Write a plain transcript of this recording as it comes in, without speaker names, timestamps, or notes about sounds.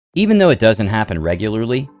Even though it doesn't happen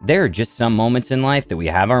regularly, there are just some moments in life that we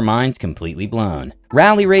have our minds completely blown.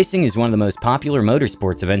 Rally racing is one of the most popular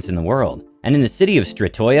motorsports events in the world, and in the city of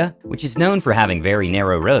Stratoya, which is known for having very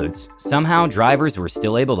narrow roads, somehow drivers were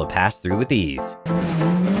still able to pass through with ease.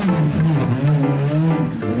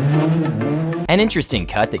 An interesting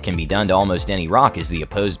cut that can be done to almost any rock is the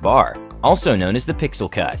opposed bar, also known as the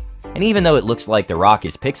pixel cut. And even though it looks like the rock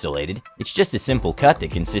is pixelated, it's just a simple cut that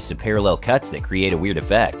consists of parallel cuts that create a weird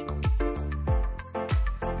effect.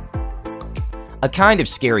 A kind of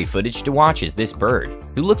scary footage to watch is this bird,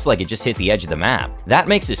 who looks like it just hit the edge of the map. That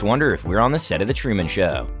makes us wonder if we're on the set of The Truman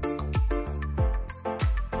Show.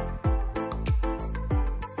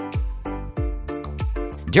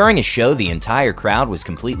 During a show, the entire crowd was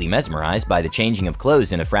completely mesmerized by the changing of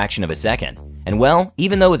clothes in a fraction of a second. And well,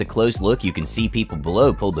 even though with a close look you can see people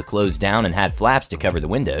below pulled the clothes down and had flaps to cover the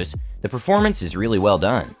windows, the performance is really well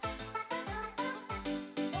done.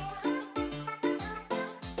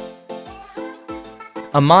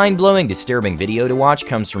 A mind-blowing, disturbing video to watch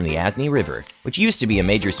comes from the Asni River, which used to be a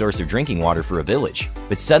major source of drinking water for a village,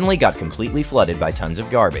 but suddenly got completely flooded by tons of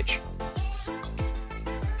garbage.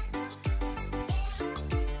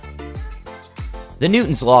 The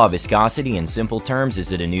Newton's law of viscosity in simple terms is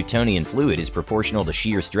that a Newtonian fluid is proportional to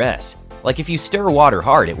shear stress. Like if you stir water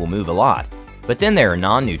hard, it will move a lot. But then there are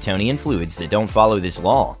non-Newtonian fluids that don't follow this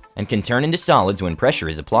law, and can turn into solids when pressure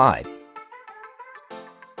is applied.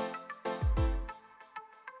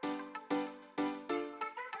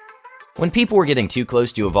 When people were getting too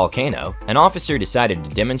close to a volcano, an officer decided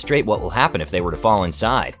to demonstrate what will happen if they were to fall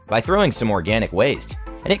inside by throwing some organic waste,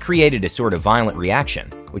 and it created a sort of violent reaction,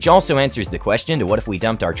 which also answers the question to what if we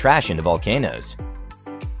dumped our trash into volcanoes.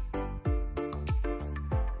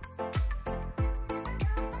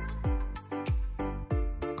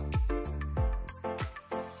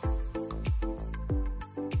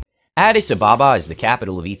 Addis Ababa is the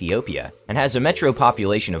capital of Ethiopia and has a metro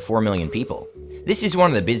population of 4 million people. This is one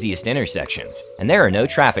of the busiest intersections, and there are no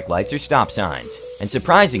traffic lights or stop signs, and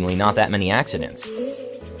surprisingly not that many accidents.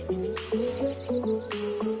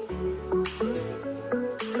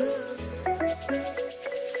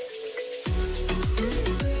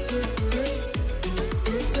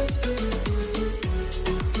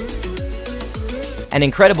 An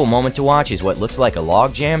incredible moment to watch is what looks like a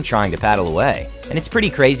log jam trying to paddle away, and it's pretty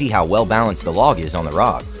crazy how well balanced the log is on the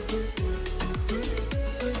rock.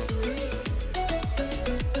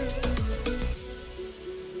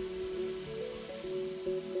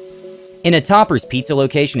 In a Topper's Pizza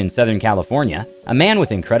location in Southern California, a man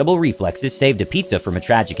with incredible reflexes saved a pizza from a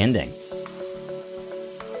tragic ending.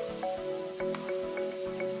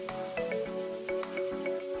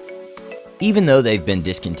 Even though they've been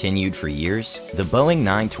discontinued for years, the Boeing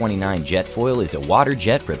 929 jetfoil is a water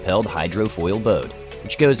jet-propelled hydrofoil boat,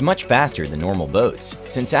 which goes much faster than normal boats,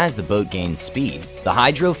 since as the boat gains speed, the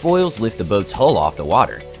hydrofoils lift the boat's hull off the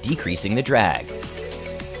water, decreasing the drag.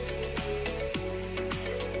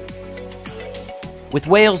 With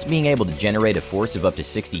whales being able to generate a force of up to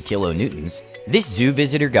 60 kilonewtons, this zoo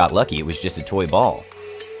visitor got lucky it was just a toy ball.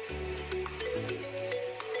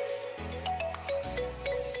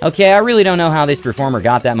 Okay, I really don't know how this performer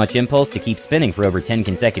got that much impulse to keep spinning for over 10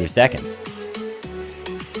 consecutive seconds.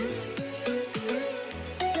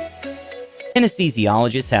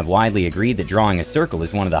 Anesthesiologists have widely agreed that drawing a circle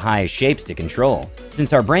is one of the highest shapes to control,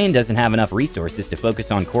 since our brain doesn't have enough resources to focus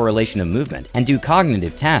on correlation of movement and do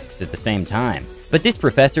cognitive tasks at the same time. But this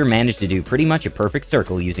professor managed to do pretty much a perfect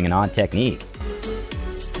circle using an odd technique.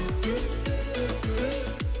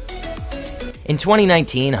 In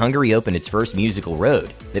 2019, Hungary opened its first musical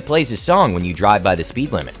road that plays a song when you drive by the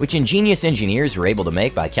speed limit, which ingenious engineers were able to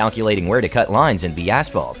make by calculating where to cut lines into the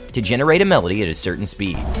asphalt to generate a melody at a certain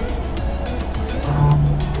speed.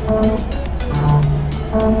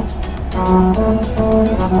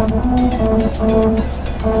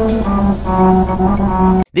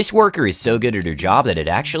 This worker is so good at her job that it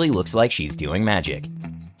actually looks like she's doing magic.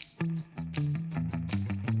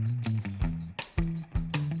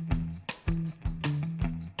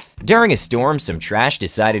 During a storm, some trash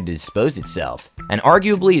decided to dispose itself, and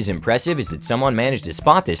arguably as impressive is that someone managed to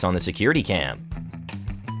spot this on the security cam.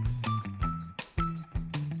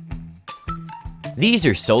 These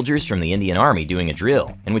are soldiers from the Indian Army doing a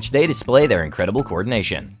drill, in which they display their incredible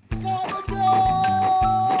coordination.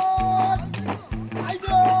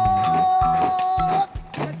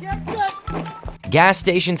 Gas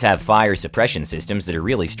stations have fire suppression systems that are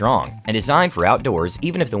really strong, and designed for outdoors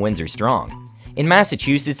even if the winds are strong. In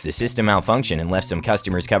Massachusetts, the system malfunctioned and left some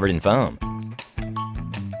customers covered in foam.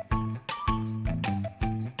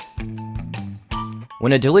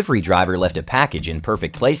 When a delivery driver left a package in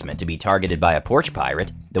perfect placement to be targeted by a porch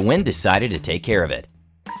pirate, the wind decided to take care of it.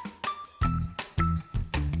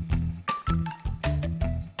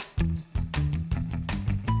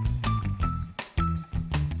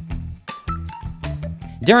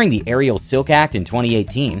 During the Aerial Silk Act in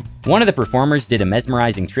 2018, one of the performers did a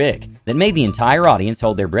mesmerizing trick that made the entire audience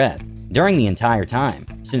hold their breath during the entire time,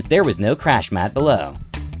 since there was no crash mat below.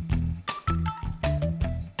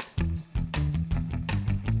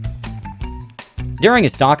 During a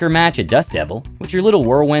soccer match at Dust Devil, which are little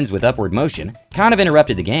whirlwinds with upward motion, kind of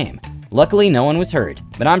interrupted the game. Luckily, no one was hurt,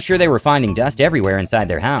 but I'm sure they were finding dust everywhere inside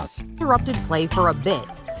their house. Interrupted play for a bit.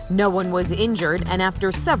 No one was injured, and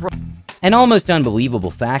after several... An almost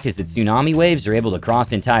unbelievable fact is that tsunami waves are able to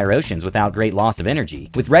cross entire oceans without great loss of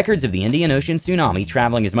energy, with records of the Indian Ocean tsunami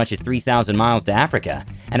traveling as much as 3,000 miles to Africa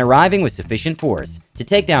and arriving with sufficient force to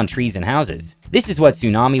take down trees and houses. This is what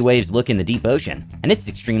tsunami waves look in the deep ocean, and it's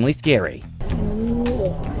extremely scary.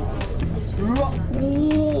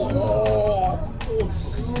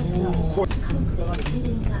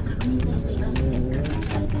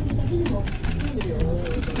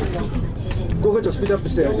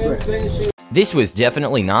 This was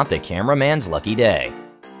definitely not the cameraman's lucky day.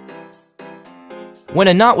 When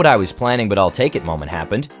a not what I was planning but I'll take it moment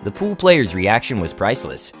happened, the pool player's reaction was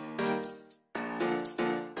priceless.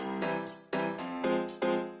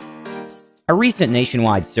 A recent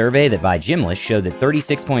nationwide survey that by Gymlist showed that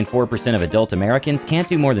 36.4% of adult Americans can't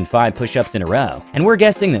do more than 5 push-ups in a row, and we're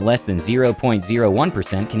guessing that less than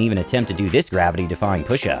 0.01% can even attempt to do this gravity-defying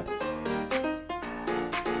push-up.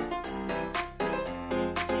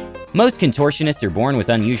 Most contortionists are born with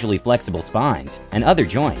unusually flexible spines and other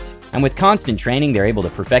joints, and with constant training they're able to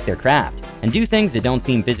perfect their craft and do things that don't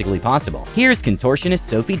seem physically possible. Here's contortionist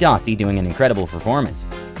Sophie Dossi doing an incredible performance.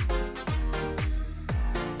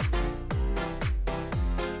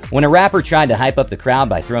 When a rapper tried to hype up the crowd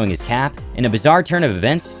by throwing his cap, in a bizarre turn of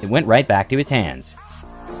events, it went right back to his hands.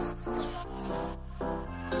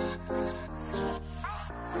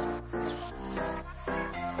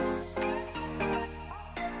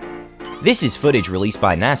 This is footage released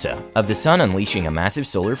by NASA of the sun unleashing a massive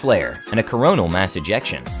solar flare and a coronal mass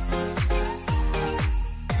ejection.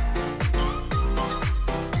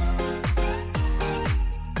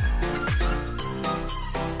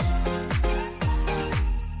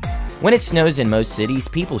 When it snows in most cities,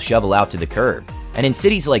 people shovel out to the curb, and in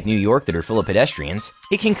cities like New York that are full of pedestrians,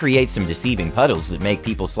 it can create some deceiving puddles that make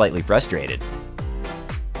people slightly frustrated.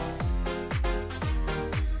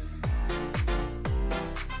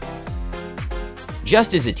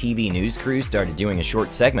 Just as a TV news crew started doing a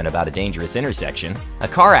short segment about a dangerous intersection, a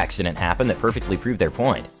car accident happened that perfectly proved their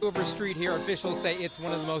point. Over street here, officials say it's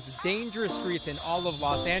one of the most dangerous streets in all of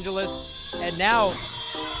Los Angeles, and now...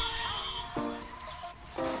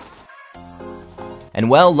 And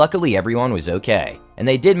well, luckily everyone was okay, and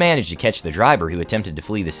they did manage to catch the driver who attempted to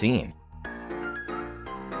flee the scene.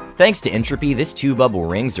 Thanks to entropy, these two bubble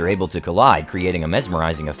rings are able to collide, creating a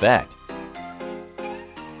mesmerizing effect.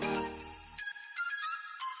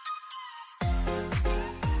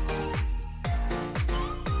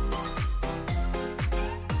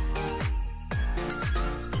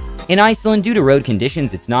 In Iceland, due to road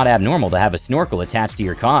conditions, it's not abnormal to have a snorkel attached to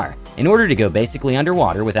your car in order to go basically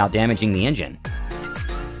underwater without damaging the engine.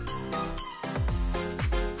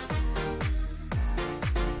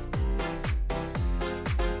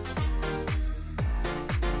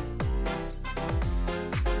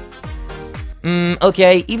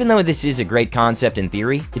 Okay, even though this is a great concept in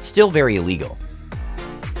theory, it's still very illegal.